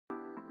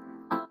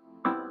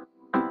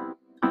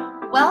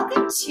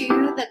Welcome to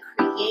the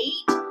Create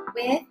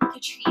with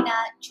Katrina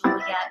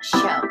Julia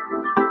show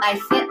by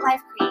Fit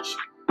Life Creation,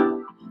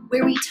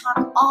 where we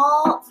talk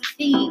all the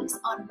things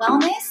on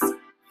wellness,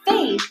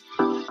 faith,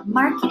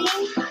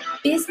 marketing,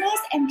 business,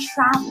 and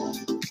travel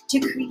to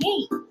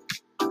create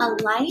a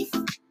life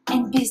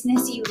and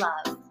business you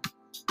love.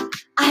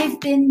 I've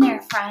been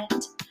there,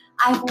 friend.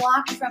 I've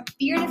walked from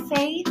fear to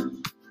faith,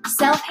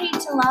 self-hate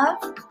to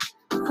love,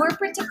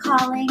 corporate to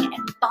calling,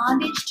 and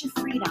bondage to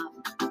freedom,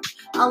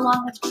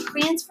 along with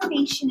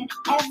transformation in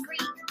every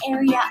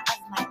area of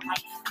my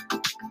life.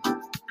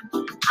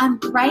 I'm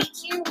right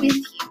here with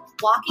you,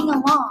 walking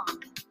along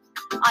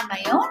on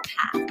my own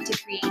path to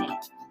creating.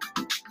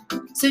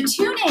 So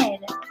tune in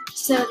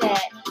so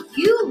that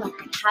you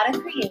learn how to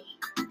create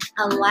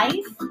a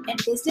life and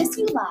business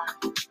you love,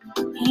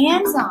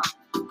 hands-on.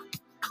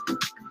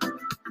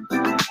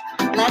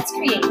 Let's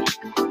create it.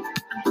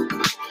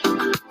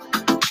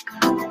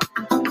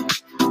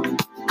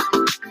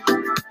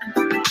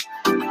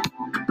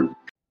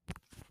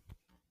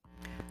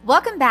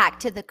 Welcome back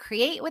to the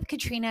Create with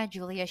Katrina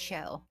Julia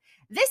show.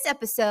 This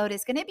episode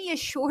is going to be a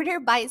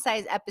shorter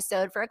bite-sized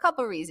episode for a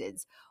couple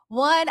reasons.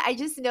 One, I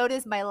just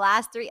noticed my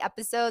last 3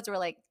 episodes were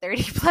like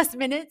 30 plus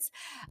minutes,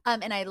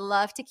 and I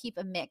love to keep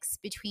a mix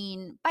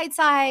between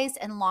bite-sized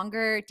and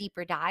longer,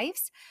 deeper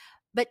dives.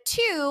 But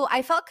 2,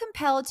 I felt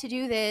compelled to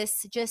do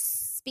this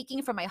just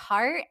speaking from my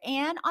heart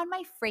and on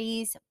my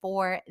phrase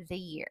for the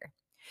year.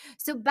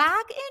 So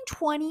back in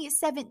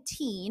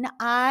 2017,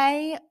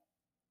 I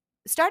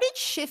started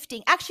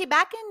shifting. Actually,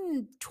 back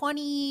in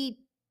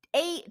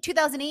 2008,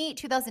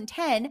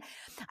 2010,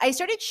 I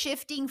started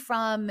shifting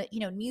from,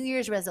 New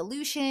Year's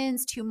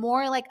resolutions to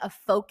more like a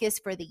focus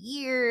for the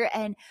year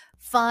and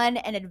fun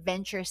and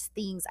adventurous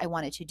things I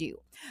wanted to do.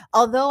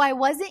 Although I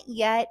wasn't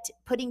yet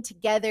putting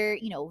together,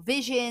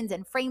 visions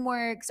and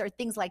frameworks or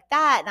things like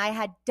that. And I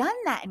had done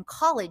that in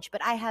college,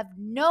 but I have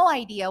no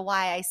idea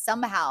why I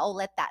somehow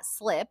let that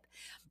slip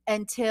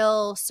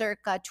until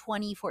circa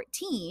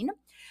 2014.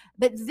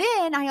 But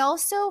then I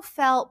also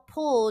felt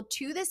pulled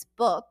to this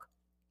book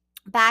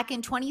back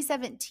in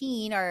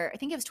 2017, or I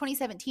think it was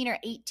 2017 or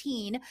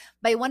 18,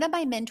 by one of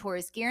my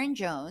mentors, Garen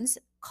Jones,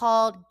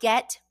 called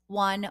Get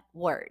One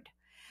Word.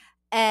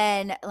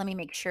 And let me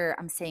make sure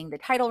I'm saying the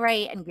title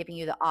right and giving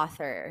you the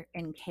author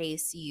in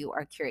case you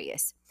are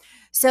curious.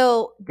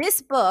 So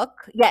this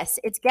book, yes,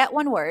 it's Get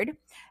One Word.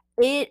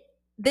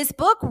 This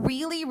book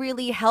really,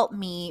 really helped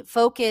me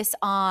focus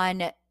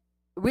on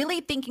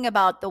really thinking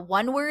about the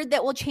one word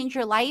that will change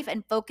your life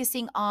and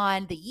focusing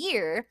on the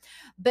year,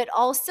 but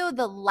also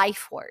the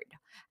life word.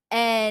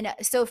 And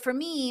so for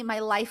me, my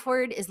life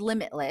word is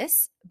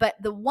limitless, but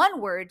the one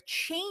word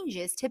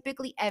changes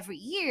typically every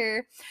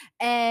year.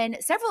 And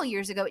several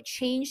years ago, it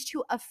changed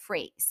to a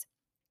phrase.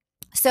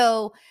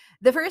 So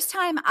the first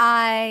time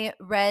I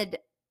read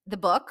the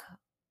book,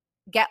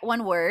 Get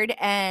One Word,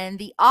 and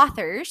the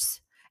authors,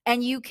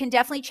 and you can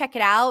definitely check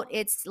it out.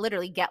 It's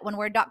literally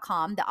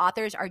getoneword.com. The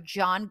authors are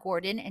John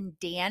Gordon and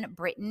Dan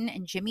Britton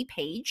and Jimmy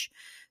Page.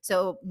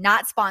 So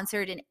not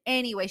sponsored in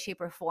any way, shape,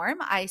 or form.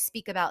 I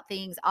speak about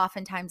things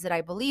oftentimes that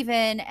I believe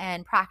in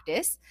and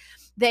practice.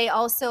 They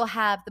also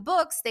have the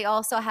books. They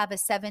also have a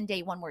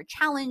 7-day one-word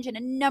challenge and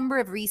a number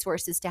of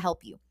resources to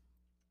help you.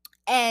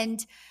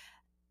 And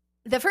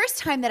the first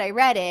time that I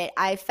read it,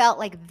 I felt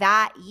like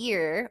that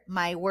year,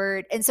 my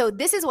word, and so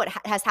this is what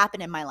has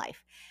happened in my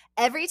life.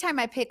 Every time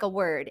I pick a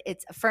word,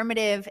 it's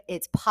affirmative,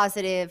 it's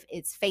positive,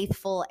 it's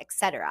faithful,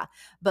 etc.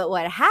 But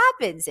what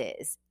happens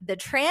is the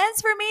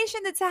transformation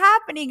that's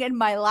happening in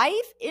my life,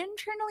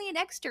 internally and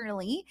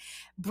externally,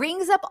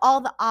 brings up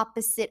all the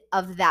opposite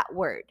of that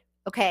word,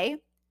 okay?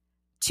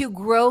 To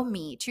grow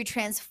me, to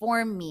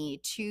transform me,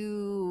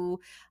 to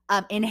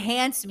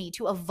enhance me,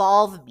 to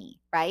evolve me,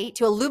 right?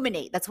 To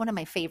illuminate. That's one of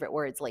my favorite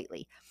words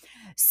lately.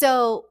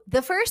 So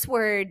the first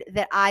word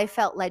that I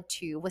felt led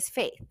to was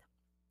faith.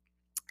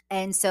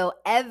 And so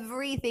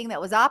everything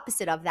that was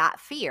opposite of that,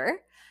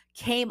 fear,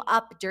 came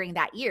up during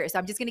that year. So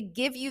I'm just going to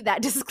give you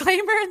that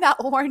disclaimer and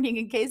that warning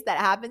in case that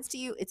happens to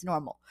you. It's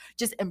normal.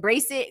 Just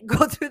embrace it,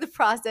 go through the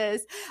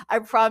process. I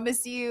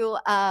promise you,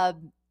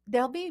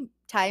 there'll be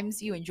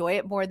times you enjoy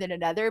it more than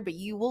another, but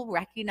you will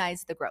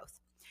recognize the growth.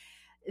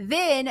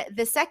 Then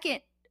the second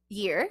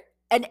year,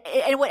 and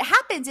what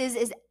happens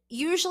is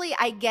usually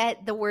I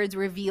get the words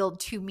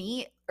revealed to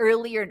me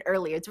earlier and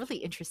earlier. It's really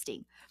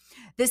interesting.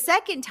 The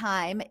second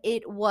time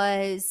it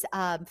was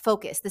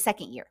focus, the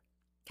second year,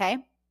 okay?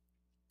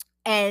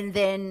 And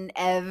then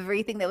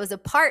everything that was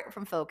apart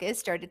from focus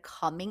started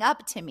coming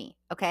up to me,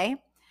 okay?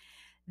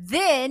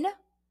 Then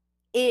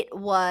it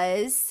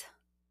was,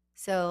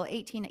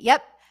 18,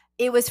 yep,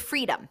 it was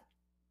freedom.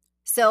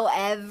 So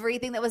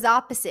everything that was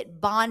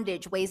opposite,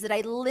 bondage, ways that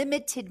I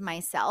limited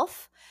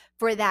myself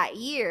for that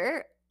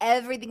year,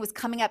 everything was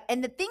coming up.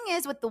 And the thing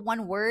is with the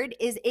one word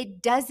is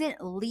it doesn't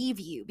leave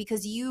you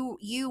because you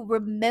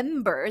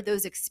remember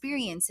those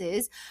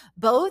experiences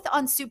both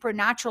on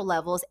supernatural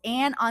levels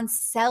and on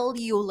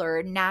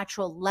cellular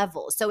natural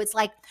levels. So it's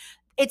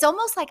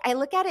almost like I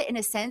look at it in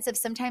a sense of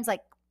sometimes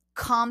like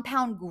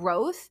compound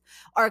growth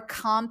or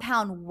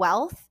compound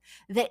wealth,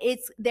 that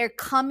they're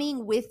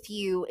coming with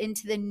you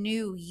into the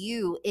new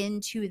you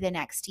into the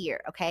next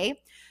year.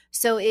 Okay.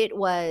 So it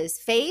was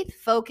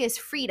faith, focus,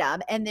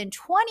 freedom. And then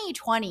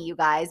 2020, you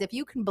guys, if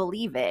you can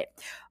believe it,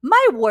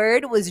 my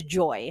word was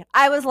joy.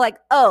 I was like,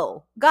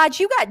 oh, God,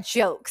 you got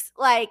jokes.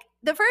 Like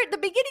the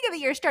beginning of the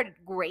year started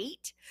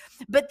great,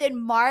 but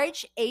then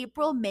March,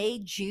 April, May,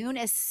 June,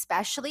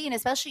 especially, and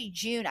especially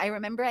June, I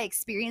remember I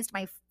experienced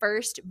my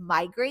first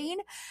migraine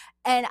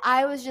and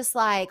I was just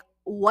like,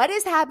 what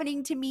is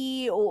happening to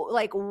me?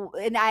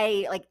 And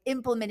I like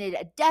implemented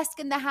a desk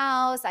in the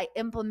house. I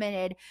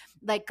implemented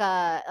like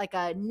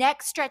a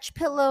neck stretch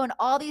pillow and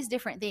all these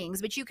different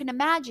things. But you can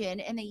imagine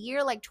in a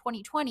year like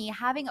 2020,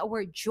 having a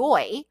word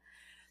joy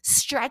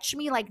stretched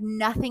me like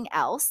nothing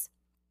else.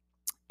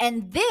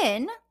 And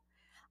then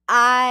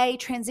I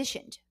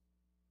transitioned.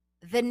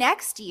 The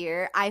next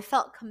year, I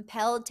felt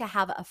compelled to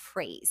have a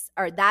phrase,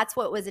 or that's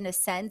what was in a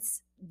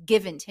sense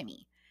given to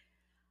me.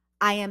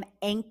 I am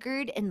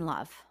anchored in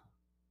love.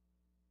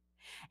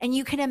 And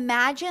you can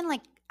imagine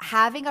like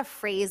having a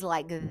phrase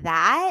like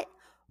that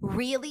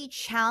really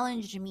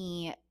challenged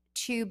me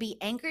to be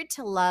anchored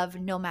to love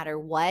no matter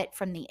what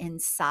from the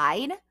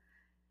inside.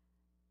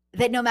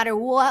 That no matter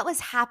what was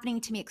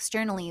happening to me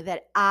externally,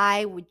 that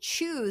I would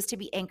choose to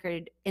be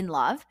anchored in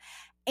love,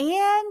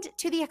 and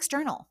to the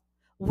external,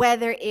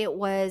 whether it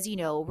was,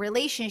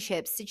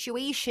 relationships,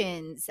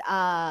 situations,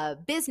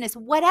 business,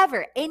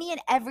 whatever, any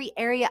and every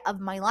area of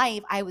my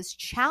life, I was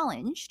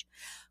challenged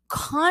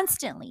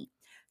constantly.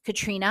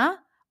 Katrina,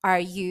 are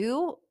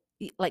you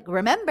like,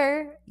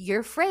 remember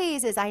your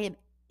phrase is I am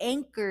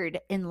anchored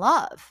in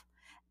love.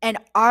 And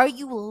are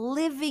you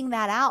living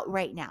that out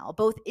right now,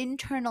 both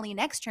internally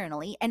and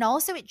externally? And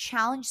also, it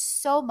challenged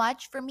so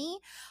much for me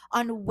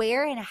on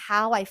where and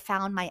how I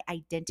found my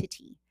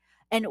identity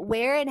and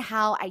where and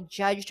how I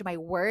judged my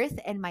worth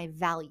and my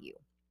value.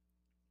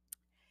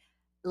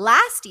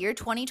 Last year,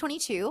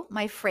 2022,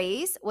 my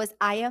phrase was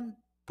I am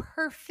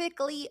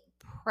perfectly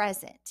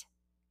present.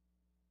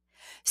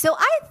 So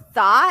I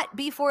thought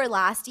before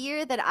last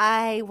year that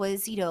I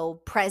was,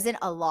 present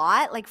a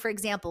lot. Like, for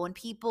example, when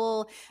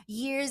people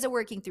years of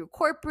working through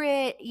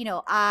corporate,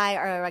 I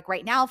are like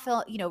right now,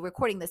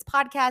 recording this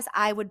podcast,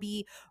 I would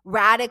be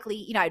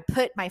radically, I'd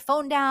put my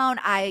phone down.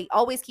 I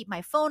always keep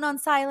my phone on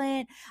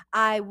silent.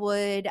 I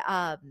would,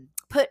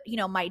 put,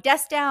 my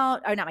desk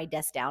down, or not my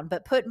desk down,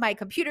 but put my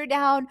computer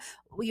down,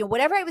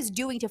 whatever I was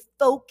doing to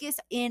focus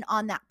in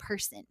on that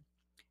person,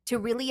 to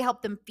really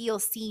help them feel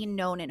seen,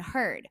 known, and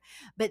heard.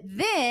 But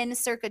then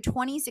circa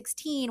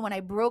 2016, when I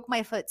broke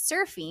my foot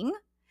surfing,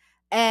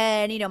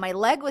 and my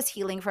leg was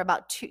healing for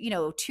about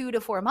 2 to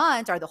 4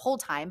 months, or the whole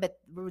time, but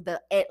the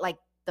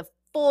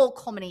full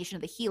culmination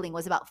of the healing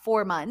was about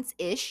 4 months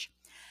ish.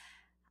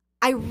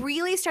 I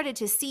really started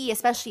to see,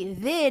 especially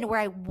then, where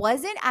I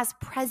wasn't as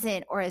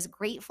present or as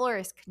grateful or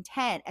as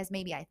content as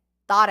maybe I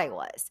thought I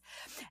was.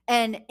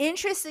 And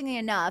interestingly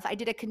enough, I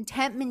did a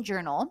contentment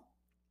journal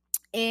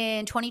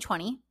in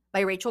 2020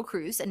 by Rachel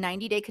Cruz, a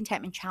 90-day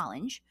contentment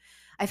challenge.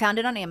 I found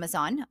it on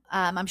Amazon.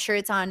 I'm sure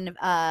it's on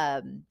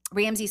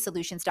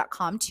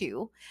RamseySolutions.com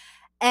too.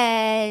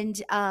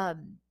 And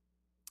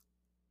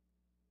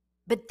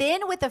but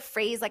then with a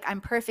phrase like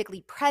I'm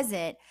perfectly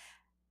present,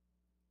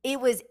 it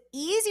was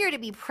easier to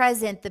be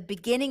present the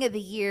beginning of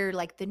the year,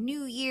 like the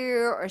new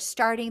year, or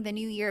starting the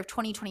new year of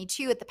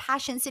 2022 at the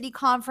Passion City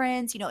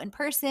conference, in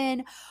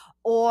person,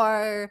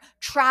 or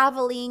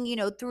traveling,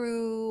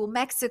 through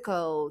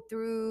Mexico,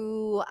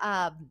 through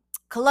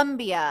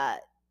Colombia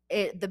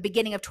at the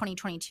beginning of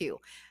 2022,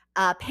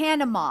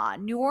 Panama,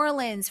 New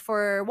Orleans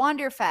for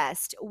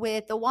Wanderfest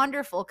with the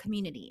wonderful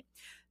community,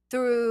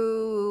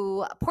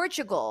 through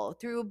Portugal,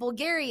 through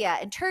Bulgaria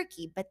and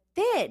Turkey. But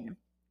then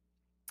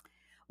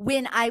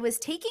when I was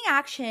taking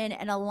action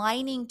and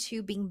aligning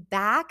to being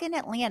back in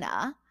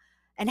Atlanta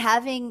and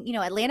having,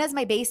 Atlanta as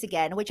my base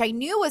again, which I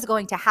knew was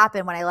going to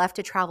happen when I left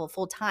to travel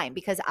full time,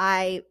 because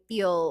I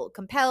feel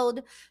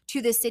compelled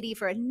to the city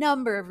for a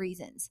number of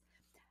reasons.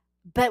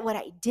 But what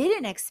I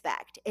didn't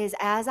expect is,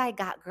 as I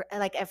got,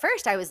 like, at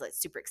first I was like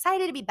super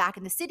excited to be back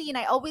in the city. And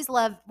I always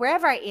love,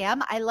 wherever I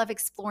am, I love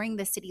exploring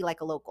the city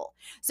like a local.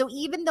 So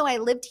even though I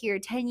lived here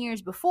 10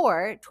 years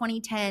before,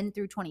 2010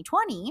 through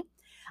 2020,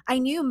 I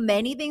knew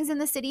many things in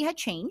the city had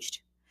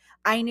changed.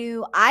 I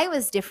knew I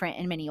was different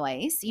in many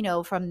ways,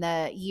 from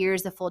the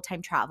years of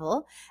full-time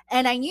travel.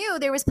 And I knew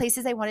there was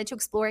places I wanted to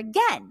explore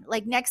again.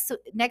 Like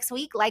next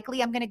week,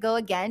 likely I'm going to go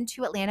again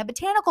to Atlanta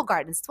Botanical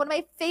Gardens. It's one of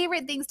my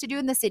favorite things to do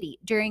in the city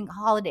during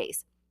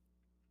holidays.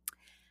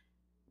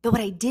 But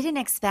what I didn't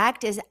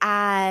expect is,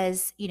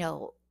 as,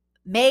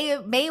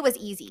 May was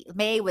easy.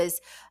 May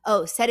was,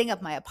 setting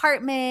up my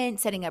apartment,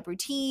 setting up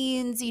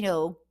routines,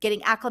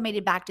 getting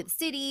acclimated back to the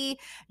city.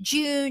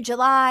 June,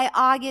 July,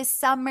 August,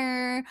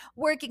 summer,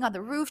 working on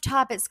the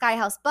rooftop at Sky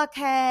House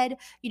Buckhead,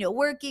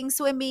 working,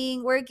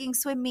 swimming,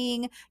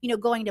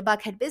 going to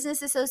Buckhead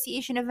Business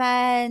Association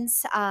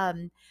events,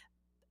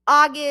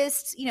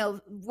 August,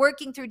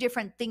 working through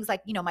different things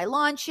like, my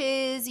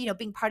launches,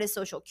 being part of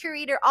Social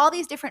Curator, all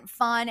these different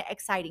fun,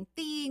 exciting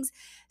things.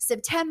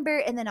 September,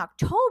 and then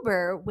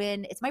October,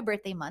 when it's my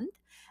birthday month.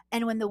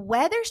 And when the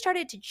weather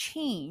started to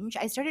change,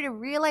 I started to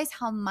realize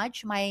how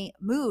much my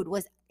mood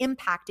was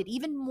impacted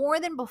even more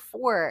than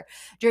before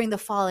during the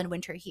fall and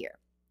winter here.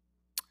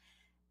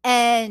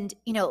 And,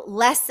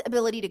 less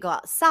ability to go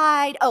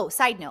outside. Oh,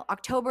 side note,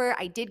 October,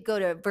 I did go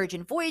to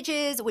Virgin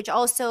Voyages, which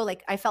also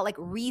I felt like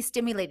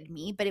re-stimulated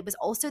me, but it was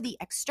also the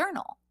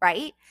external,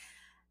 right?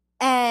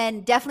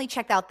 And definitely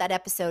check out that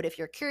episode if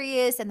you're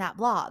curious, and that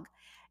blog.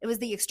 It was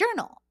the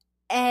external.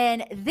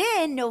 And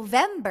then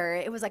November,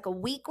 it was like a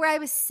week where I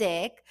was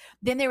sick.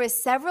 Then there was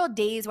several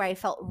days where I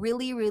felt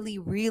really, really,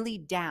 really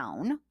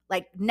down.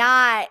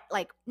 Not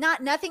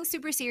nothing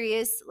super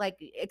serious,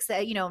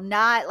 except,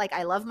 not like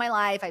I love my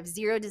life. I have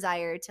zero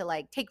desire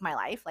to take my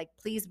life.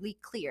 Please be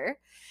clear.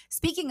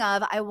 Speaking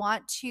of, I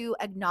want to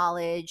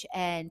acknowledge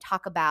and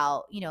talk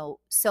about,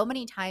 so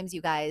many times,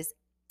 you guys,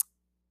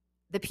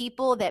 the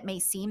people that may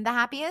seem the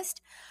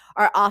happiest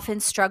are often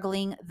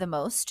struggling the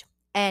most,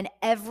 and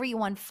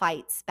everyone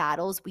fights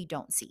battles we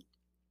don't see.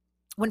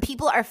 When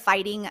people are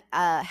fighting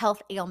a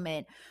health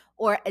ailment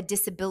or a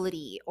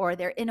disability, or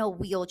they're in a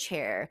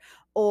wheelchair,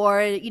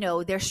 or,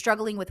 they're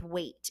struggling with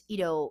weight,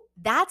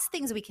 that's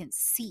things we can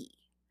see.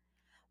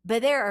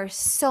 But there are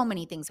so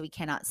many things we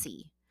cannot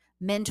see: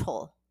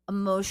 mental,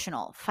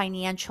 emotional,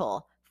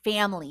 financial,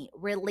 family,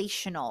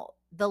 relational.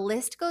 The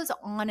list goes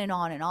on and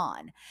on and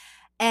on.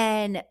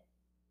 And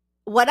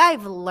what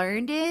I've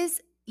learned is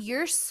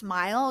your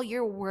smile,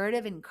 your word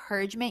of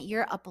encouragement,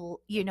 your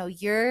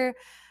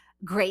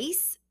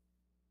grace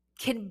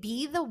can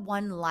be the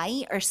one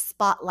light or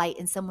spotlight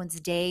in someone's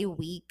day,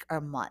 week,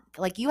 or month.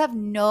 You have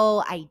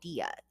no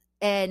idea.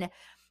 And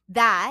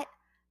that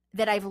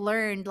I've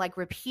learned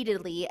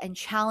repeatedly and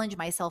challenge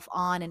myself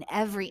on in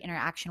every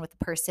interaction with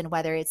a person,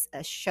 whether it's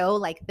a show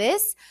like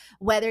this,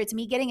 whether it's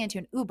me getting into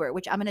an Uber,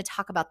 which I'm going to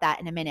talk about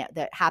that in a minute,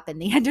 that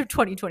happened the end of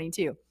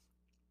 2022.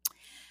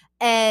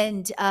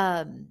 And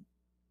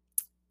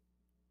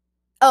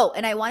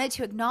and I wanted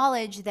to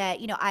acknowledge that,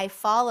 I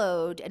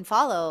followed and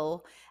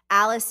follow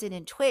Allison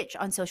and Twitch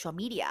on social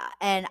media.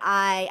 And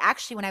I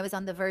actually, when I was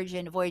on the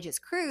Virgin Voyages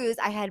cruise,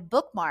 I had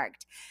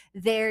bookmarked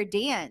their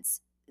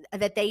dance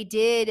that they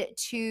did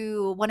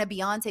to one of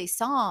Beyonce's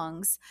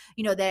songs,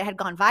 that had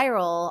gone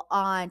viral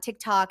on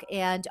TikTok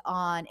and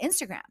on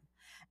Instagram.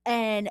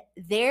 And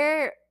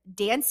their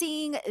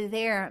dancing,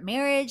 their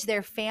marriage,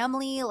 their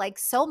family,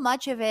 so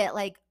much of it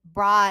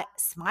brought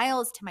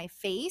smiles to my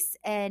face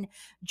and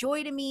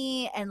joy to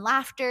me and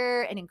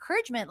laughter and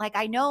encouragement,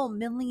 I know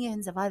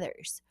millions of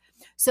others.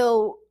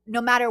 So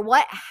no matter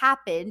what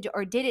happened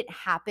or didn't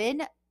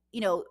happen,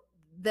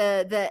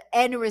 the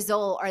end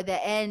result, or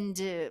the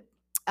end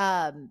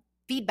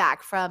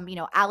feedback from,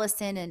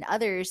 Allison and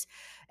others,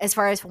 as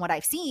far as from what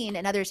I've seen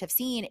and others have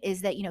seen,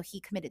 is that, he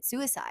committed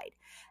suicide.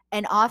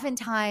 And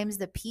oftentimes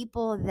the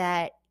people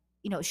that,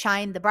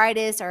 shine the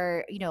brightest,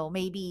 or,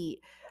 maybe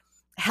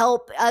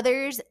help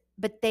others,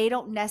 but they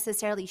don't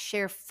necessarily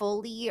share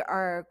fully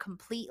or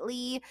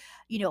completely,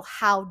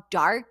 how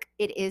dark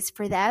it is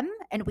for them.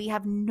 And we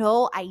have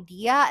no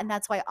idea. And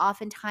that's why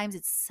oftentimes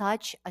it's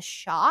such a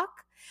shock.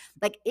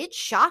 It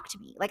shocked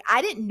me.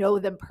 I didn't know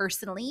them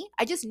personally.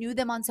 I just knew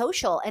them on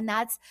social. And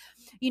that's,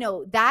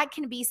 that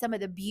can be some of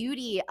the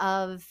beauty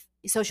of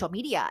social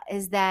media,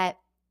 is that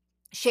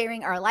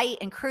sharing our light,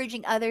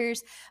 encouraging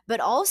others, but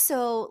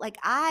also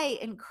I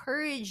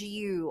encourage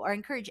you, or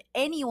encourage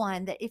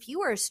anyone, that if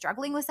you are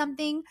struggling with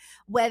something,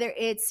 whether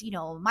it's,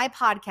 my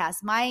podcast,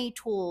 my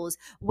tools,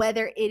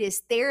 whether it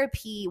is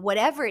therapy,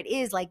 whatever it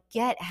is,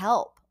 get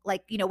help.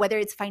 Whether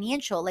it's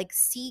financial,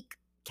 seek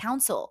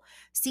counsel,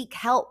 seek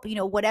help,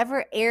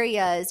 whatever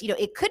areas,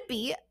 it could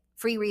be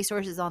free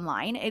resources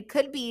online. It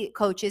could be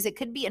coaches. It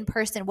could be in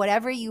person,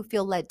 whatever you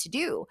feel led to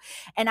do.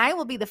 And I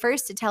will be the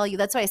first to tell you,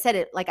 that's why I said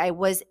it, I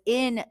was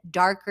in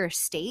darker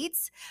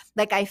states.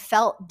 I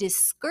felt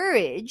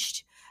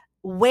discouraged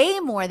way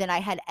more than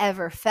I had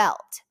ever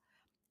felt.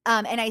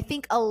 And I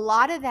think a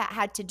lot of that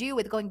had to do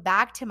with, going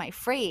back to my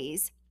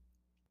phrase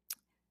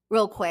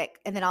real quick,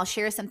 and then I'll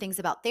share some things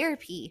about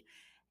therapy,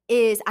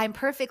 is I'm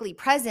perfectly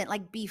present.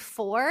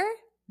 Before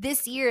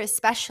this year,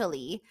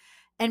 especially,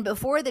 and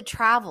before the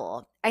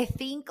travel, I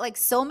think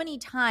so many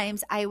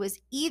times I was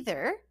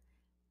either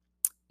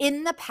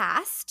in the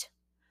past,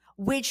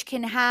 which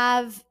can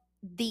have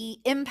the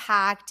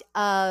impact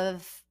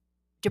of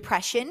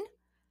depression,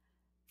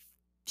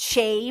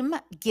 shame,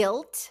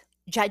 guilt,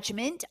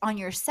 judgment on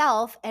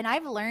yourself. And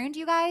I've learned,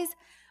 you guys,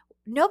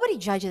 nobody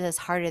judges us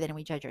harder than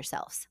we judge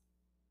ourselves.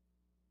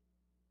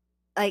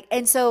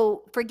 And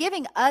so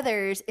forgiving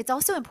others, it's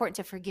also important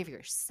to forgive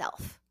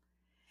yourself.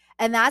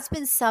 And that's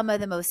been some of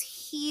the most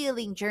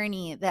healing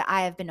journey that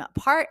I have been a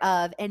part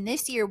of. And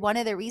this year, one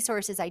of the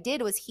resources I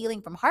did was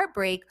Healing from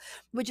Heartbreak,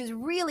 which is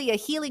really a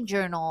healing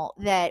journal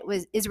that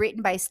is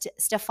written by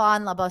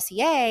Stéphane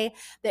Labossiere,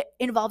 that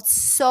involved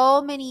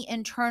so many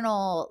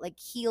internal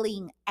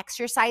healing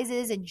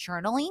exercises and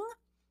journaling.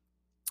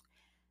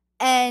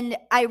 And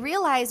I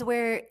realized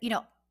where,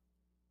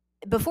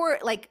 before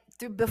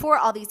before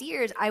all these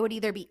years, I would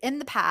either be in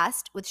the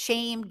past with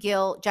shame,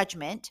 guilt,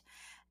 judgment.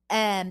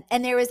 And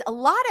there was a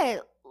lot of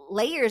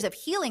layers of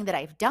healing that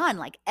I've done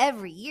like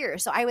every year.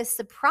 So I was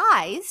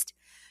surprised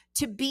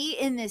to be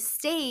in this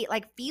state,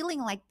 like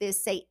feeling like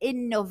this, say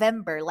in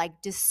November,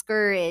 like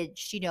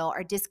discouraged,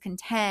 or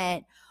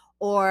discontent,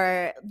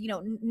 or,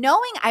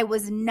 knowing I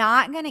was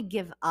not going to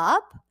give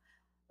up,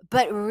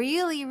 but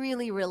really,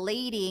 really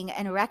relating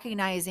and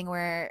recognizing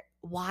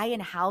why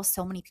and how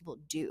so many people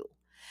do.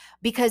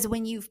 Because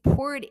when you've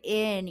poured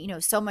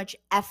in, so much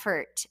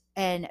effort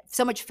and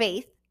so much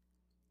faith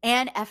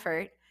and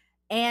effort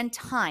and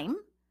time,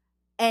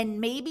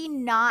 and maybe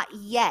not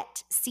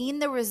yet seen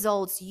the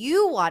results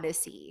you want to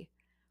see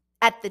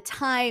at the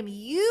time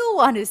you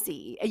want to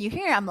see, and you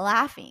hear I'm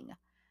laughing,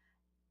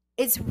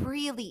 it's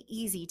really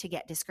easy to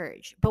get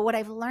discouraged. But what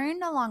I've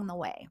learned along the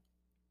way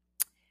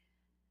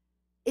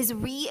is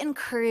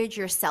re-encourage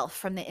yourself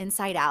from the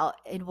inside out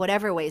in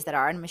whatever ways that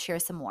are, and I'm going to share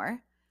some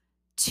more.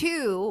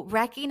 2,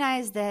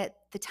 recognize that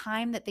the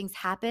time that things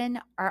happen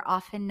are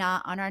often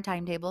not on our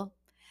timetable,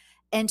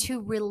 and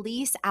to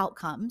release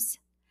outcomes,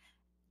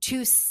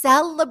 to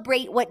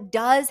celebrate what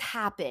does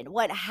happen,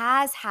 what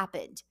has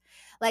happened.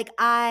 Like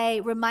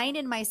I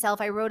reminded myself,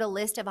 I wrote a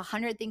list of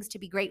 100 things to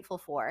be grateful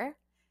for,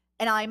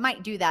 and I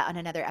might do that on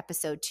another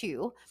episode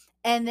too.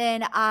 And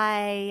then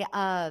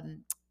I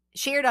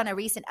shared on a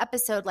recent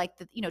episode, like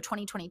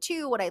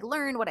 2022, what I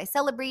learned, what I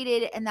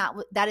celebrated, and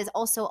that is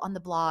also on the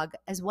blog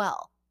as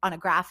well, on a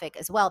graphic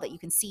as well that you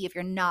can see if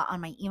you're not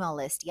on my email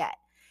list yet.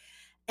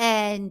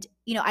 And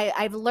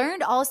I've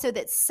learned also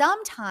that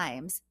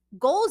sometimes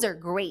goals are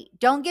great.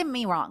 Don't get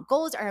me wrong.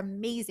 Goals are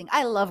amazing.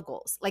 I love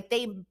goals. Like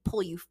they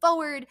pull you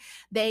forward.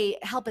 They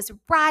help us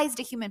rise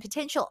to human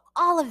potential,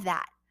 all of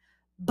that.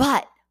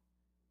 But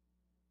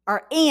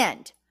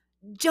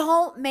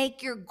don't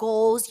make your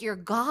goals your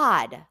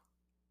God.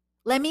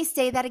 Let me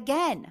say that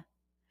again.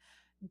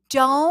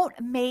 Don't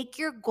make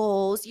your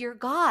goals your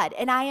God.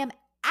 And I am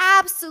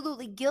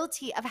absolutely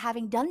guilty of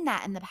having done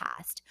that in the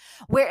past,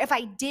 where if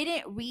I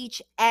didn't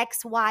reach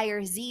X, Y,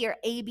 or Z, or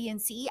A, B,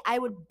 and C, I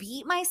would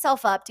beat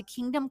myself up to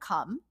kingdom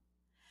come.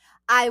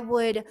 I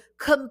would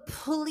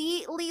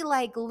completely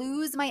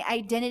lose my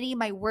identity,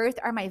 my worth,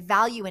 or my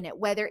value in it,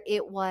 whether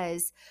it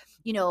was,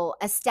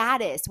 a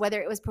status,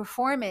 whether it was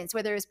performance,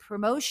 whether it was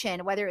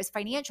promotion, whether it was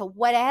financial,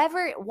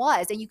 whatever it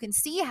was. And you can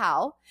see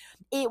how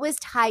it was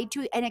tied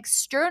to an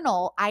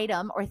external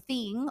item or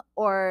thing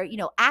or,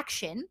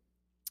 action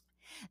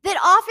that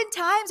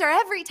oftentimes or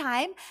every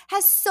time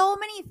has so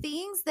many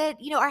things that,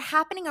 are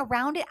happening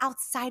around it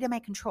outside of my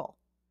control.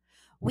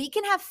 We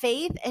can have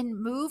faith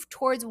and move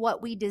towards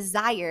what we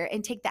desire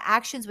and take the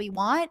actions we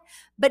want,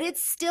 but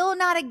it's still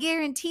not a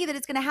guarantee that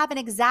it's going to happen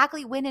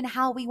exactly when and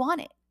how we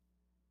want it.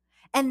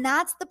 And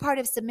that's the part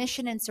of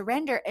submission and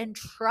surrender and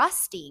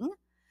trusting,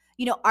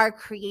 our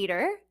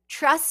creator,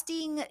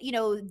 trusting,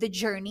 the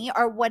journey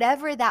or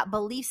whatever that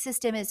belief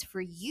system is for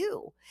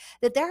you,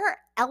 that there are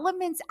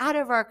elements out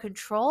of our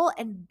control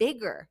and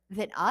bigger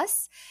than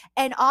us.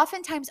 And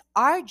oftentimes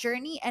our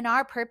journey and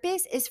our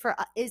purpose is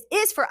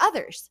for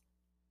others.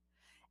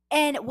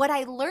 And what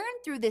I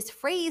learned through this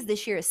phrase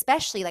this year,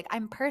 especially, like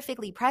I'm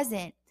perfectly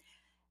present,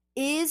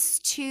 is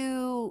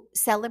to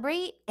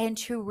celebrate and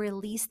to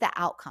release the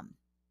outcome.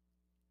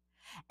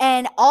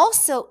 And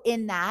also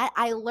in that,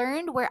 I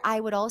learned where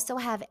I would also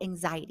have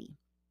anxiety.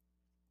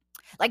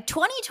 Like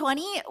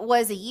 2020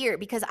 was a year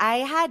because I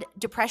had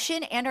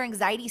depression and or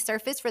anxiety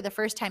surface for the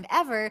first time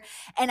ever.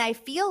 And I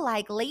feel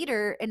like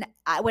later,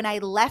 when I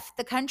left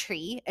the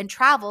country and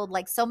traveled,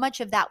 like so much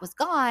of that was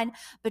gone,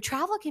 but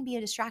travel can be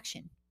a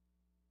distraction.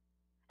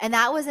 And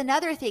that was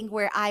another thing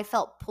where I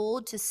felt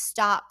pulled to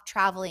stop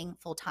traveling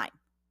full time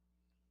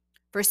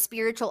for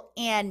spiritual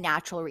and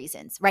natural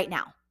reasons right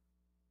now.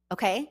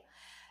 Okay.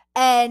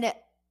 And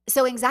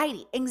so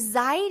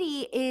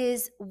anxiety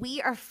is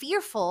we are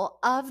fearful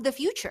of the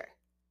future.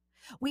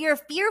 We are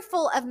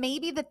fearful of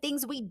maybe the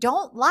things we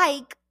don't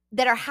like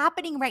that are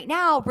happening right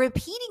now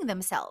repeating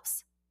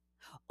themselves.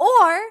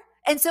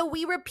 And so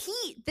we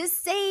repeat the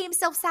same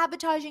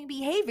self-sabotaging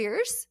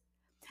behaviors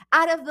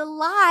out of the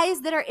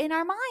lies that are in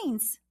our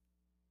minds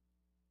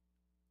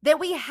that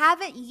we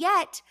haven't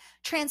yet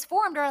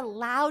transformed or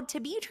allowed to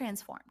be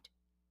transformed.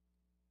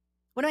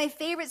 One of my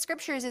favorite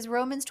scriptures is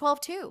Romans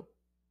 12:2.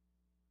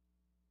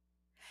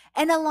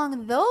 And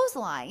along those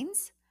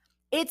lines,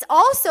 it's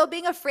also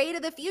being afraid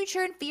of the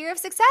future and fear of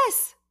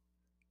success.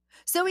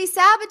 So we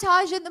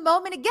sabotage in the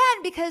moment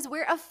again because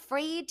we're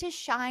afraid to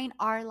shine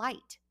our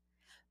light.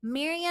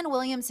 Marianne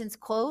Williamson's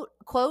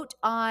quote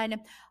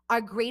on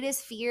our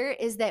greatest fear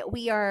is that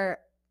we are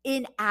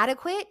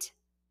inadequate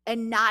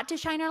and not to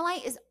shine our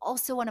light is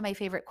also one of my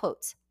favorite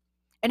quotes.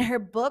 And her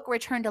book,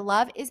 Return to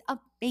Love, is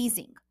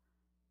amazing.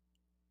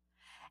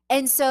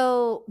 And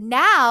so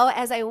now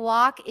as I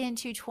walk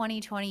into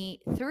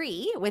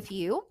 2023 with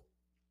you,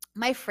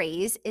 my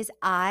phrase is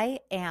I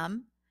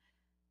am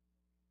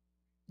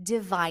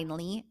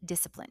divinely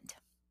disciplined.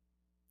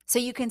 So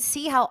you can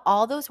see how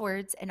all those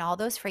words and all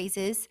those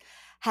phrases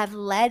have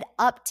led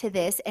up to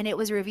this. And it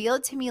was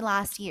revealed to me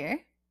last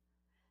year.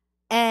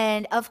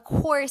 And of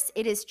course,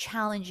 it is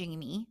challenging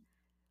me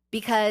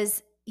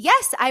because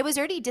yes, I was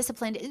already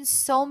disciplined in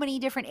so many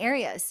different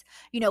areas,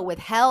 with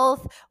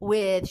health,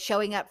 with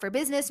showing up for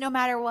business no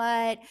matter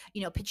what,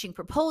 pitching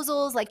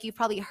proposals like you've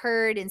probably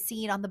heard and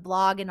seen on the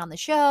blog and on the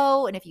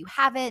show. And if you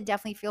haven't,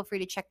 definitely feel free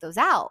to check those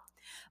out.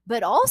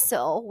 But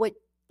also, what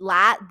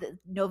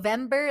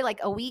November, like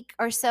a week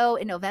or so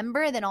in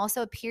November, and then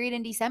also a period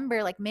in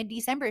December, like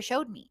mid-December,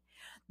 showed me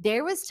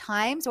there was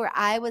times where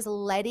I was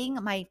letting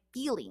my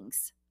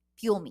feelings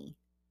fuel me.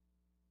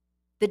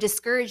 The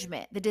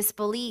discouragement, the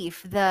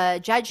disbelief, the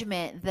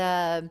judgment,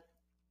 the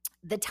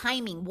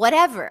timing,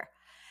 whatever.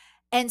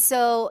 And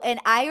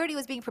I already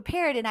was being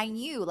prepared, and I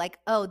knew like,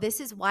 oh, this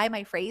is why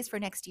my phrase for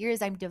next year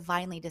is I'm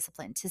divinely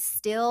disciplined, to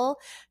still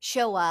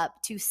show up,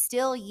 to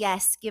still,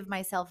 yes, give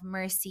myself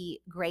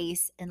mercy,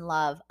 grace, and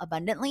love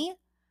abundantly,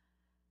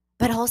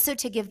 but also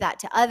to give that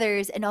to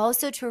others and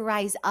also to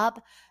rise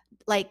up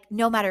like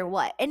no matter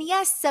what. And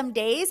yes, some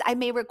days I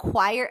may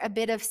require a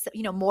bit of,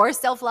 more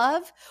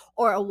self-love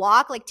or a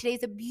walk. Like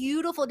today's a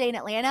beautiful day in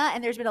Atlanta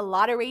and there's been a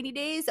lot of rainy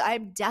days. So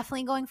I'm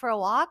definitely going for a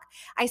walk.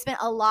 I spent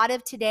a lot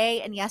of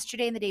today and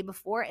yesterday and the day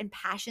before in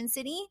Passion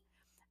City,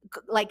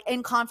 like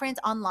in conference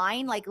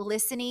online, like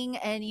listening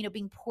and,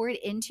 being poured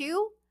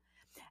into.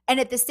 And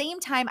at the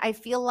same time, I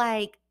feel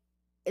like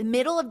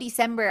middle of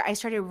December, I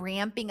started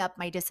ramping up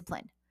my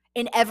discipline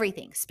in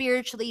everything,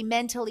 spiritually,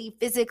 mentally,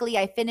 physically.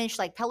 I finished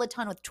like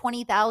Peloton with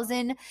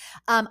 20,000.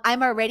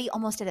 I'm already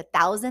almost at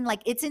 1,000.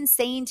 Like it's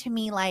insane to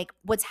me, like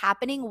what's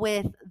happening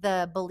with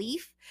the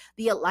belief,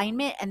 the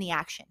alignment, and the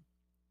action.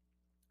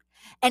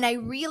 And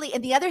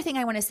the other thing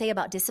I want to say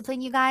about discipline,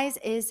 you guys,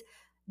 is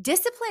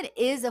discipline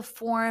is a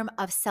form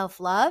of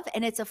self-love,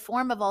 and it's a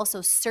form of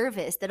also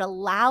service that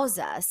allows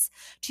us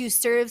to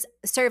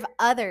serve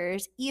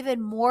others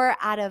even more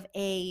out of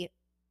a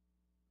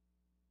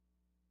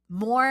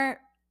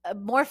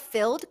more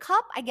filled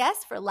cup, I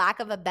guess, for lack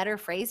of a better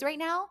phrase right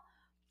now.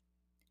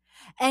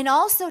 And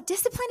also,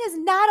 discipline is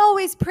not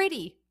always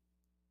pretty.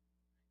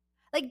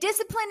 Like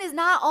discipline is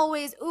not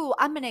always, ooh,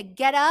 I'm going to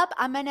get up,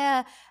 I'm going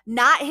to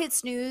not hit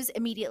snooze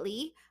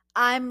immediately.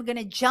 I'm going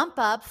to jump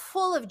up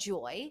full of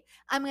joy.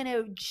 I'm going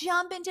to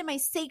jump into my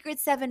Sacred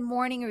 7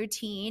 morning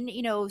routine,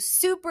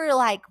 super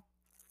like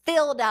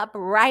filled up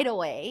right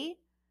away.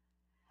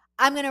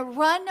 I'm going to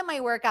run to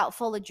my workout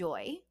full of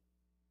joy.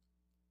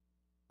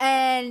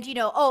 And,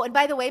 and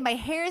by the way, my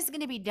hair is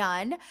going to be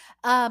done.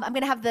 I'm going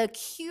to have the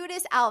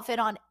cutest outfit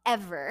on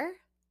ever.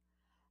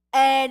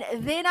 And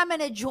then I'm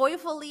going to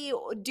joyfully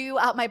do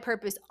out my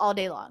purpose all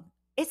day long.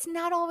 It's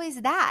not always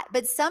that,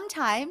 but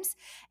sometimes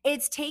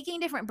it's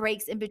taking different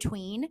breaks in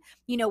between,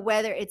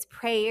 whether it's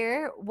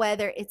prayer,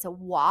 whether it's a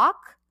walk,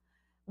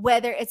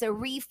 whether it's a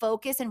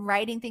refocus and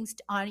writing things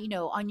on,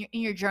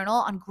 in your journal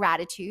on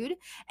gratitude.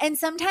 And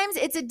sometimes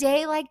it's a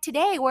day like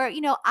today where,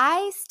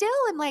 I still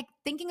am like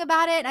thinking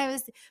about it and I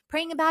was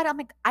praying about it. I'm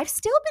like, I've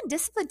still been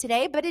disciplined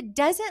today, but it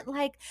doesn't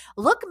like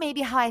look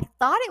maybe how I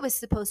thought it was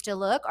supposed to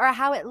look or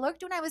how it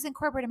looked when I was in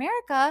corporate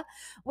America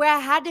where I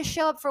had to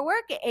show up for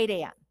work at 8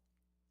 a.m.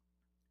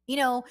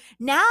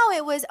 Now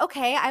it was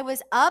okay. I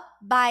was up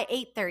by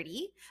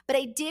 8:30, but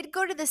I did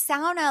go to the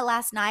sauna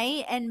last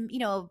night and,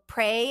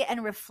 pray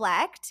and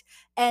reflect,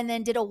 and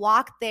then did a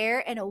walk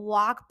there and a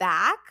walk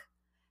back,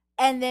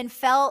 and then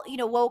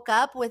woke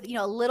up with,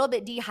 a little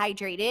bit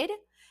dehydrated,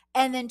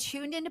 and then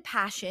tuned into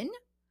passion.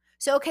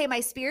 So, okay, my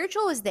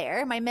spiritual was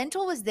there, my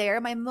mental was there,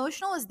 my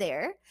emotional was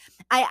there.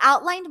 I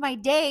outlined my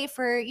day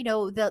for,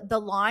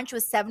 the launch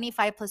with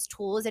 75 plus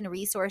tools and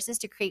resources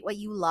to create what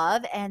you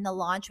love, and the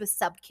launch with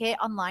Subkit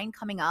online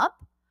coming up.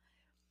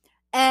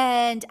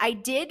 And I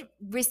did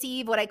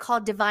receive what I call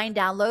divine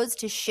downloads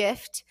to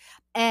shift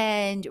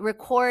and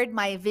record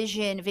my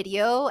vision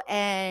video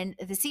and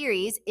the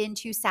series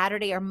into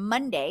Saturday or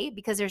Monday,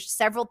 because there's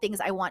several things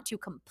I want to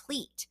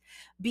complete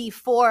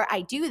before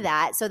I do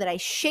that, so that I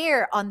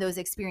share on those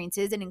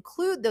experiences and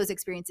include those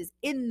experiences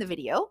in the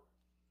video.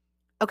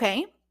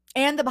 Okay.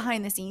 And the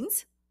behind the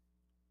scenes.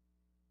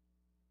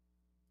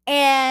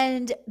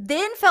 And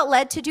then felt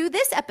led to do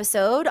this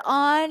episode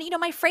on,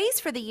 my phrase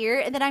for the year,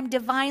 and that I'm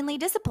divinely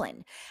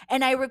disciplined.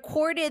 And I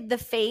recorded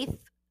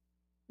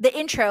the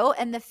intro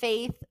and the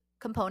faith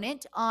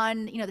component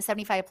on, the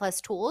 75 plus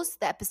tools,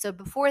 the episode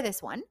before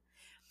this one.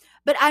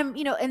 But I'm,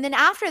 and then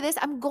after this,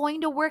 I'm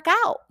going to work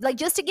out. Like,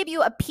 just to give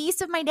you a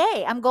piece of my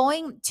day, I'm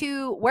going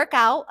to work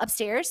out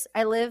upstairs.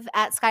 I live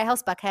at Sky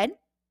House Buckhead.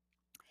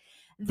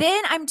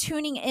 Then I'm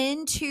tuning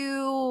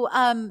into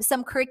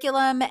some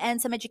curriculum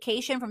and some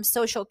education from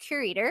Social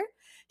Curator.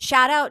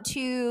 Shout out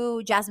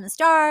to Jasmine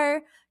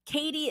Starr,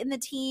 Katie and the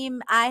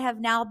team. I have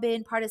now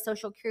been part of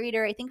Social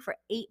Curator, I think, for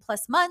 8+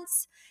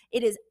 months.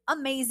 It is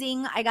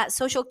amazing. I got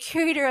Social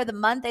Curator of the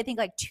Month, I think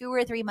like 2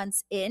 or 3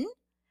 months in.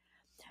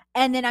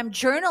 And then I'm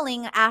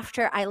journaling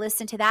after I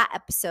listen to that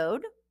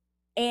episode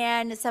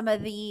and some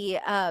of the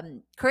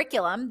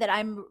curriculum that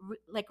I'm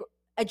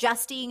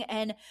adjusting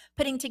and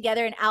putting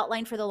together an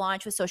outline for the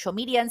launch with social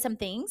media and some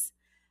things.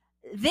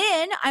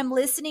 Then I'm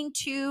listening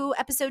to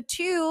episode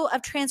 2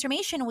 of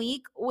Transformation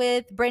Week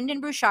with Brendan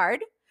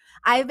Burchard.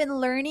 I've been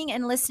learning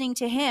and listening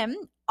to him,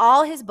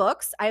 all his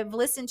books. I've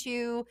listened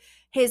to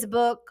his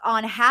book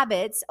on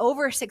habits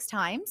over 6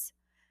 times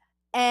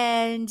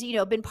and,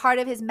 been part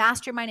of his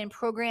mastermind and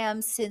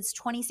program since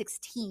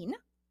 2016.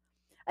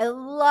 I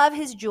love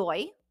his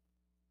joy.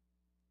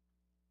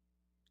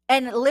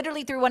 And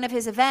literally through one of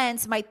his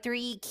events, my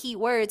 3 key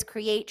words,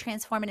 create,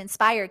 transform, and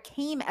inspire,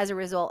 came as a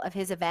result of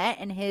his event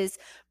and his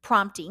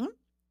prompting.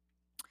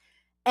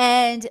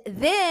 And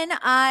then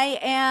I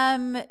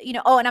am, and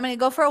I'm going to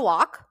go for a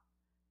walk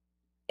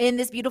in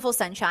this beautiful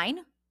sunshine.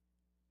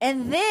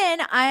 And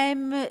then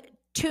I'm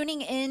tuning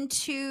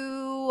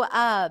into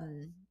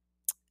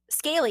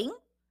scaling,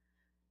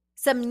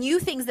 some new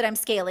things that I'm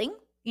scaling,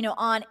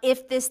 on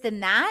If This Then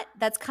That,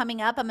 that's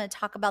coming up. I'm going to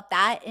talk about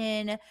that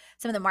in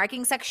some of the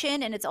marketing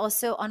section. And it's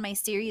also on my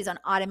series on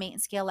Automate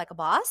and Scale Like a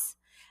Boss.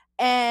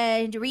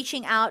 And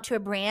reaching out to a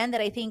brand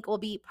that I think will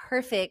be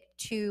perfect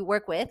to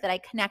work with, that I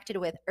connected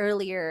with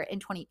earlier in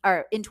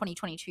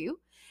 2022.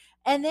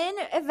 And then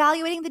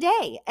evaluating the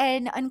day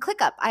and on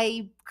ClickUp.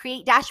 I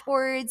create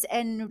dashboards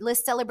and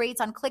list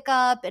celebrates on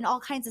ClickUp and all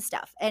kinds of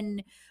stuff,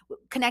 and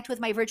connect with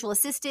my virtual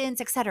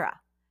assistants, etc.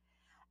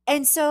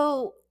 And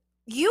so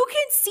you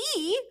can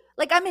see,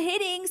 like, I'm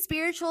hitting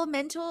spiritual,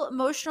 mental,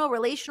 emotional,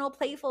 relational,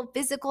 playful,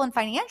 physical, and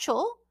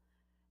financial,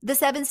 the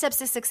 7 steps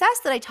to success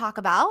that I talk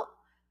about.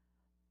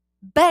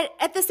 But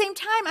at the same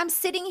time, I'm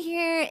sitting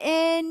here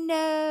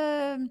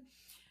in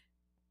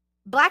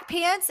black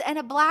pants and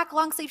a black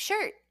long sleeve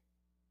shirt.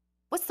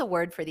 What's the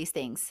word for these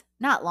things?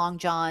 Not long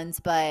johns,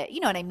 but you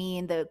know what I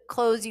mean? The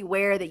clothes you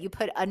wear that you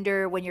put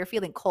under when you're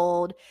feeling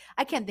cold.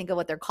 I can't think of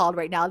what they're called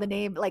right now. The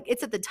name, like,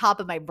 it's at the top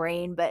of my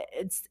brain, but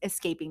it's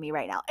escaping me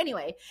right now.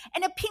 Anyway,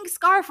 and a pink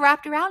scarf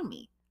wrapped around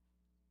me.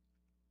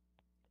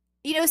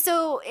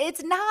 So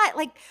it's not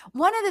like,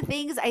 one of the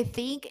things I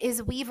think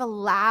is we've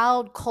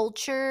allowed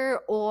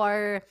culture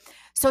or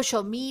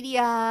social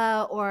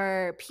media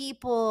or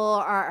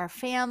people or our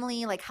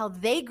family, like how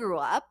they grew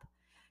up,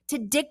 to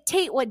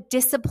dictate what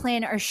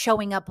discipline or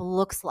showing up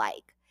looks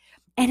like.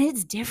 And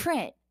it's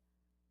different.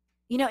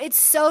 It's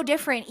so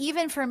different.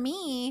 Even for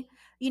me,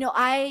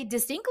 I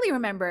distinctly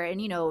remember in,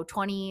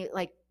 20,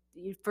 like,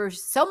 for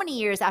so many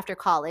years after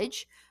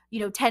college,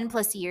 10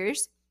 plus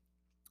years,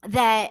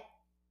 that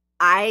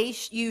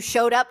you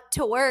showed up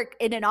to work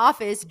in an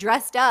office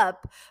dressed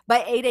up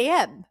by 8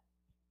 a.m.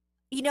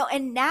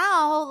 And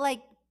now, like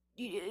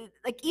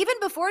even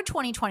before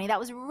 2020, that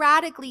was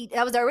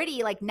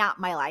already like not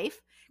my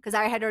life, because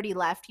I had already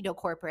left,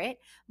 corporate.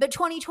 But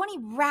 2020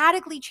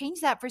 radically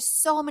changed that for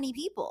so many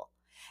people.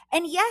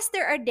 And yes,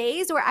 there are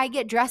days where I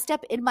get dressed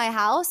up in my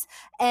house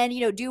and,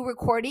 do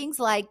recordings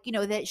like,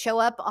 that show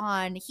up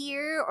on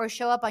here or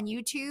show up on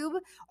YouTube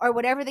or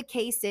whatever the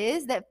case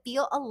is, that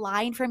feel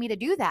aligned for me to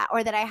do that,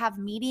 or that I have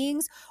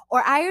meetings,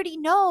 or I already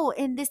know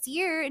in this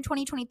year, in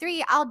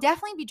 2023, I'll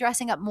definitely be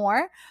dressing up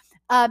more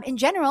in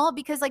general,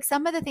 because like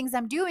some of the things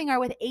I'm doing are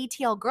with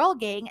ATL Girl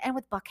Gang and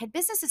with Buckhead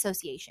Business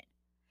Association.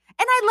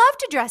 And I love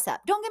to dress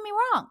up, don't get me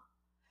wrong.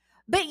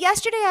 But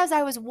yesterday, as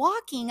I was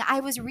walking, I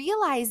was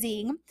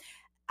realizing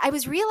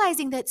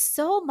that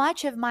so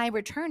much of my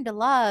return to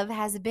love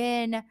has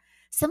been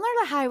similar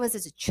to how I was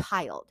as a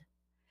child.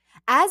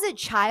 As a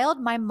child,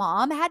 my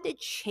mom had to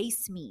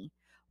chase me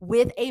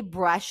with a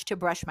brush to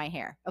brush my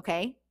hair,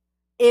 okay?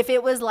 If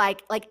it was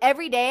like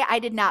every day, I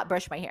did not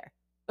brush my hair,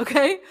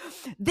 okay?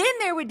 Then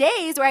there were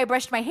days where I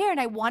brushed my hair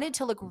and I wanted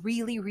to look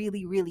really,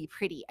 really, really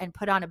pretty and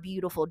put on a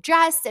beautiful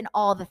dress and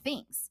all the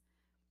things.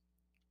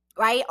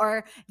 Right?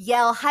 Or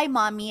yell, "Hi,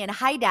 mommy," and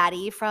 "Hi,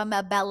 daddy" from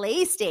a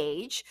ballet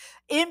stage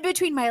in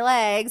between my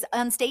legs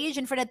on stage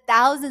in front of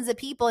thousands of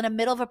people in the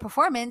middle of a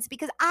performance,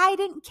 because I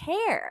didn't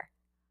care.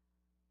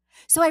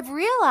 So I've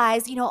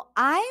realized,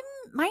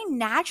 my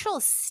natural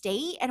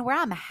state and where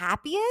I'm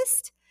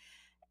happiest,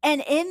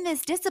 and in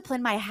this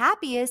discipline, my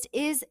happiest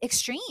is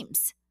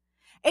extremes.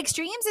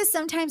 Extremes is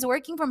sometimes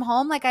working from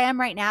home like I am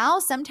right now.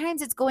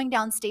 Sometimes it's going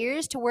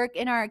downstairs to work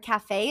in our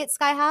cafe at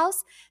Sky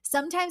House.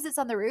 Sometimes it's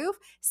on the roof.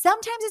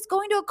 Sometimes it's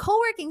going to a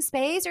co-working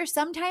space, or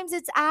sometimes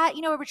it's at,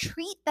 a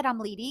retreat that I'm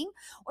leading,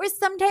 or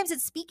sometimes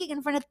it's speaking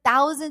in front of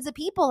thousands of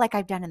people like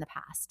I've done in the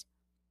past.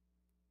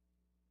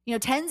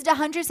 Tens to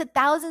hundreds of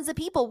thousands of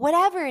people,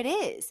 whatever it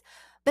is.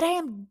 But I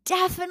am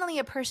definitely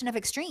a person of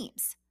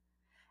extremes.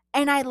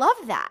 And I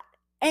love that.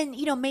 And,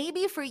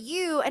 maybe for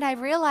you, and I've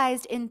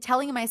realized in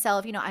telling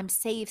myself, I'm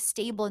safe,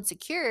 stable, and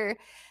secure,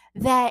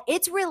 that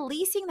it's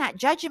releasing that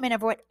judgment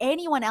of what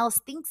anyone else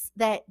thinks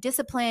that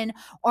discipline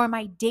or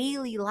my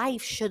daily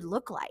life should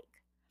look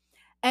like.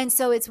 And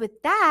so it's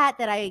with that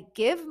I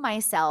give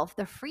myself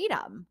the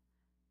freedom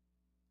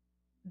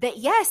that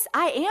yes,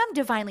 I am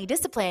divinely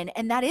disciplined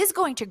and that is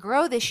going to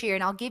grow this year.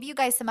 And I'll give you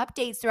guys some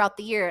updates throughout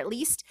the year, at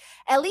least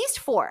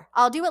four.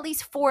 I'll do at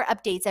least 4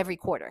 updates every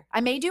quarter. I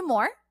may do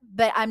more,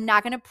 but I'm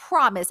not going to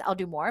promise I'll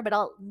do more, but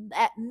I'll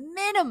at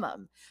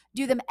minimum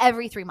do them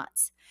every 3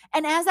 months.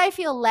 And as I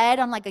feel led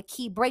on like a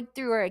key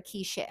breakthrough or a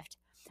key shift.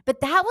 But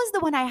that was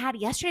the one I had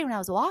yesterday when I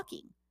was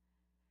walking.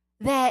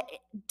 That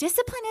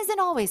discipline isn't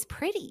always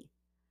pretty,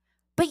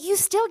 but you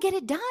still get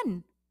it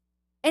done.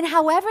 And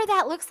however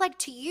that looks like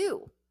to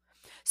you.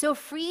 So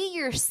free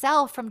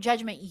yourself from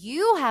judgment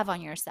you have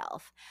on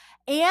yourself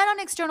and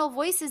on external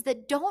voices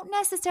that don't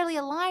necessarily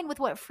align with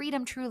what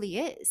freedom truly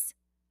is.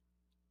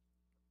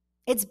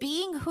 It's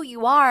being who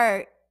you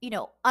are,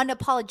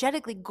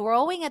 unapologetically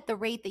growing at the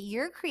rate that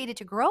you're created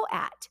to grow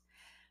at.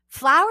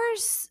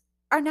 Flowers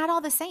are not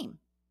all the same.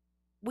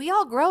 We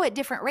all grow at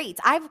different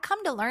rates. I've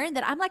come to learn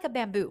that I'm like a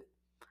bamboo,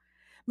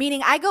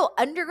 meaning I go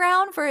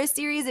underground for a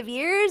series of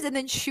years and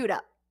then shoot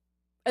up.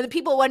 And the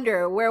people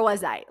wonder, where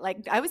was I?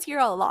 Like, I was here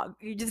all along.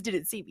 You just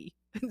didn't see me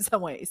in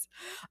some ways.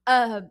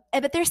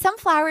 But there's some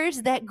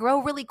flowers that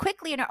grow really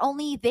quickly and are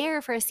only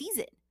there for a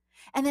season.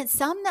 And then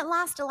some that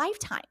last a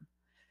lifetime.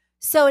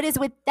 So it is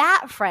with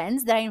that,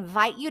 friends, that I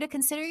invite you to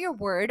consider your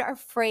word or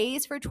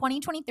phrase for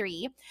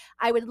 2023.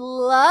 I would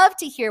love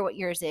to hear what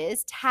yours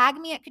is. Tag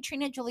me at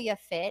Katrina Julia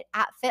Fit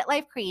at Fit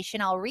Life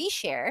Creation. I'll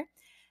reshare.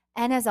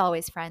 And as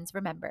always, friends,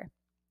 remember,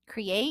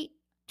 create,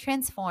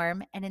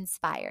 transform, and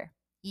inspire.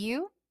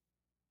 You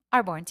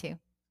are born to.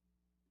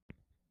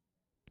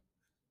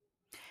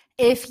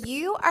 If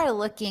you are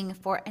looking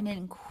for an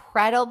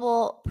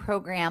incredible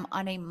program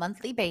on a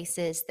monthly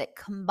basis that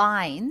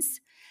combines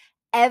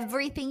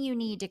everything you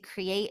need to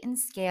create and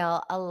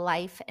scale a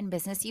life and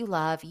business you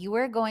love, you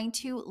are going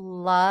to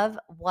love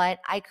what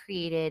I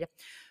created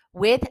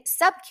with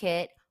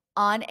Subkit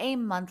on a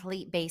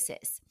monthly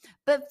basis.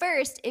 But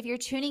first, if you're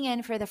tuning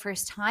in for the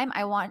first time,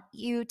 I want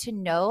you to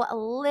know a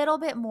little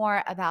bit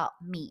more about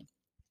me.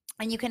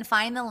 And you can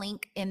find the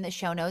link in the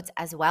show notes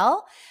as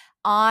well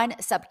on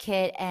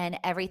Subkit and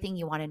everything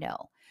you want to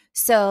know.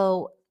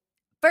 So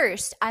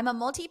first, I'm a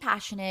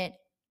multi-passionate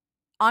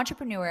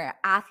entrepreneur,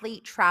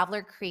 athlete,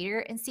 traveler, creator,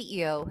 and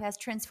CEO who has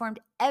transformed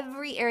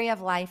every area of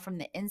life from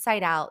the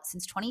inside out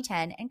since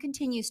 2010 and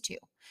continues to,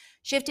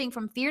 shifting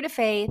from fear to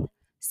faith,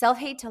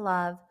 self-hate to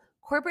love,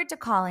 corporate to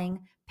calling,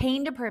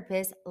 pain to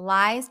purpose,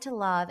 lies to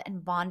love,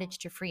 and bondage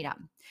to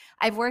freedom.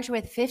 I've worked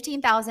with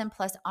 15,000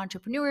 plus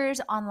entrepreneurs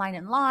online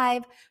and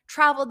live,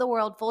 traveled the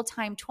world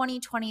full-time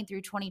 2020 through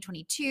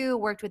 2022,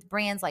 worked with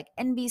brands like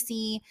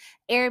NBC,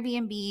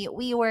 Airbnb,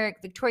 WeWork,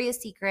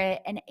 Victoria's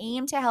Secret, and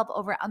aim to help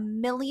over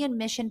 1 million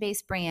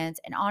mission-based brands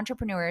and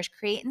entrepreneurs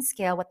create and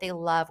scale what they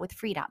love with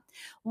freedom.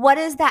 What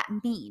does that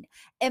mean?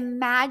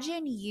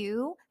 Imagine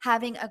you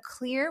having a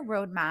clear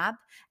roadmap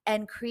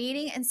and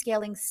creating and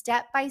scaling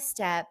step by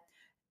step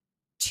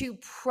to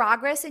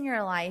progress in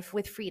your life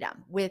with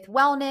freedom, with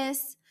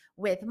wellness,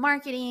 with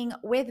marketing,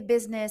 with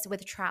business,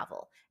 with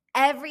travel.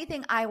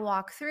 Everything I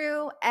walk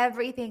through,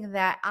 everything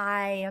that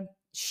I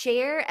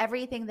share,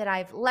 everything that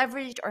I've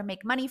leveraged or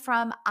make money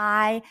from,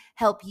 I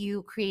help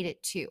you create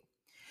it too.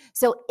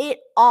 So it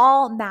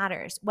all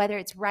matters, whether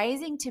it's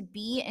rising to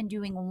be and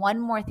doing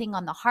one more thing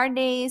on the hard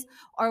days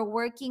or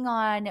working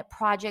on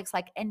projects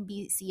like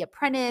NBC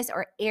Apprentice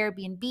or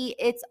Airbnb,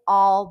 it's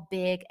all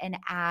big and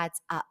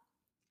adds up.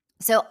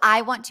 So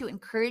I want to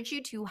encourage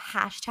you to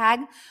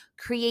hashtag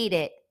create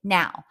it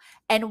now.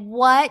 And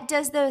what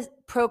does the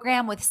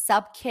program with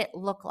Subkit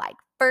look like?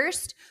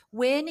 First,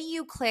 when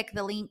you click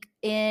the link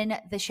in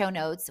the show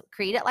notes,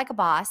 Create It Like a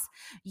Boss,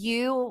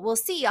 you will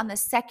see on the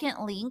second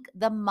link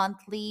the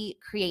monthly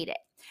Create It.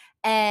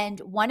 And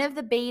one of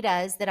the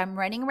betas that I'm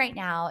running right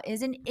now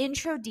is an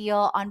intro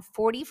deal on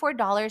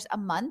 $44 a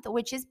month,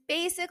 which is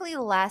basically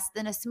less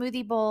than a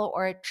smoothie bowl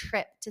or a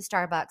trip to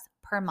Starbucks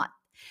per month.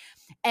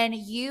 And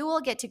you will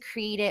get to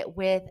create it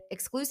with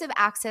exclusive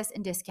access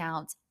and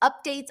discounts,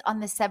 updates on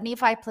the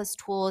 75 plus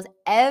tools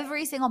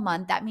every single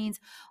month. That means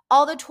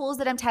all the tools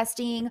that I'm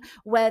testing,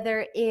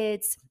 whether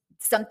it's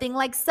something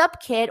like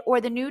Subkit or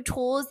the new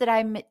tools that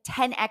I'm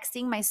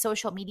 10xing my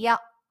social media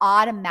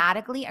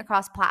automatically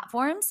across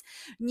platforms,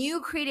 new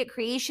creative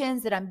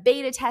creations that I'm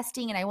beta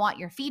testing and I want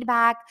your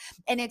feedback,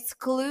 an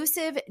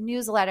exclusive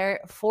newsletter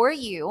for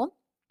you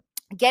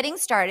getting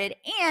started,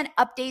 and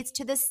updates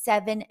to the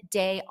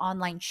 7-day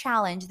online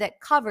challenge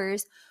that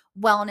covers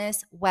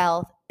wellness,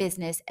 wealth,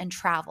 business, and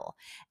travel.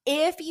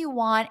 If you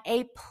want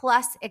a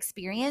plus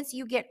experience,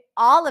 you get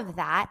all of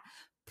that,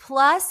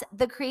 plus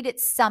the Create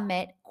It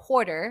Summit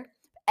quarter,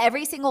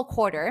 every single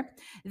quarter,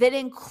 that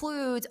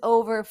includes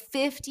over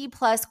 50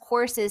 plus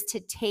courses to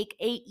take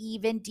a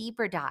even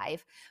deeper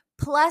dive,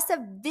 plus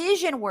a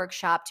vision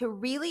workshop to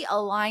really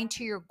align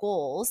to your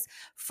goals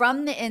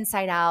from the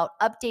inside out,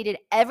 updated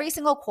every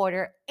single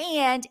quarter,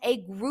 and a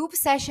group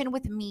session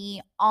with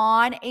me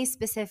on a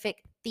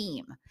specific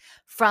theme,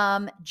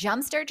 from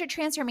jumpstart to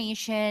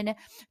transformation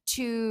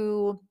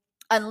to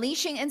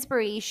unleashing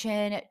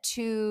inspiration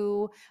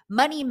to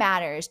money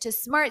matters, to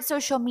smart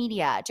social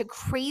media, to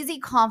crazy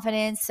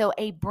confidence. So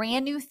a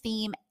brand new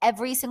theme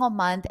every single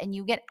month, and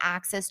you get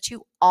access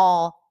to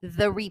all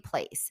the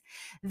replays.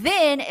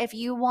 Then if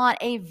you want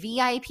a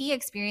VIP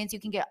experience, you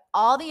can get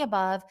all the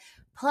above,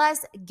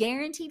 plus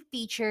guaranteed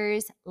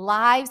features,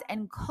 lives,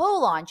 and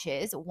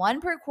co-launches,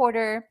 one per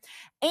quarter,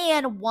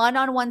 and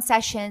one-on-one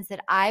sessions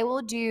that I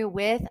will do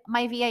with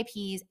my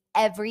VIPs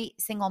every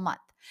single month.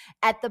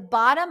 At the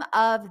bottom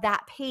of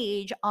that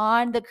page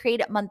on the Create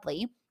It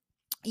Monthly,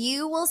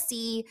 you will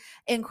see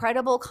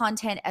incredible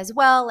content as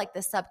well, like the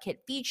Subkit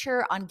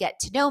feature on Get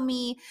to Know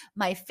Me,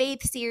 my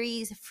faith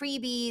series,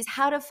 freebies,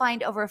 how to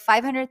find over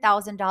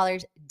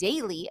 $500,000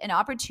 daily in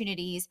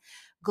opportunities,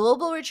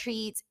 global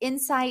retreats,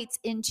 insights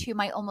into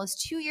my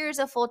almost 2 years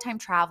of full-time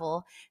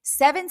travel,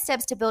 7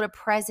 steps to build a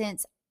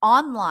presence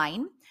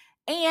online,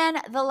 and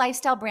the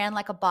Lifestyle Brand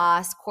Like a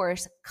Boss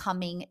course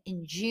coming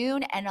in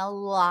June, and a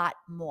lot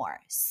more.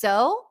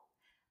 So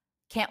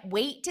can't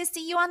wait to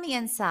see you on the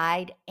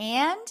inside,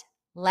 and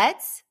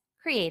let's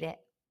create it.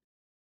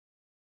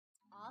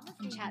 All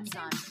the chats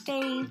on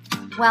faith,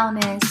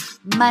 wellness,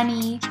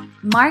 money,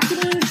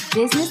 marketing,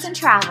 business, and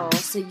travel,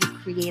 so you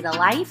create a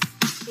life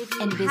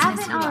and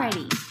business you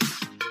already.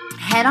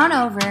 Head on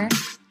over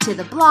to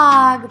the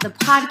blog, the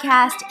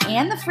podcast,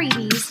 and the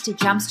freebies to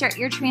jumpstart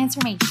your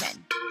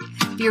transformation.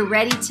 If you're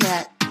ready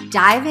to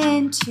dive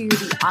into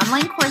the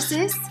online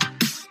courses,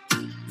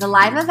 the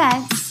live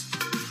events,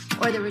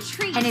 or the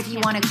retreat, and if you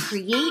want to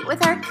create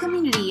with our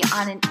community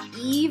on an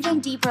even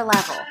deeper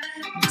level,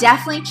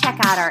 definitely check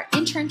out our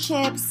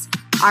internships,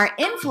 our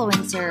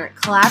influencer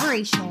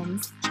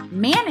collaborations,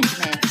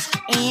 management,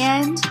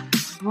 and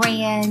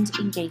brand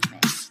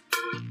engagement.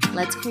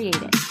 Let's create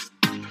it.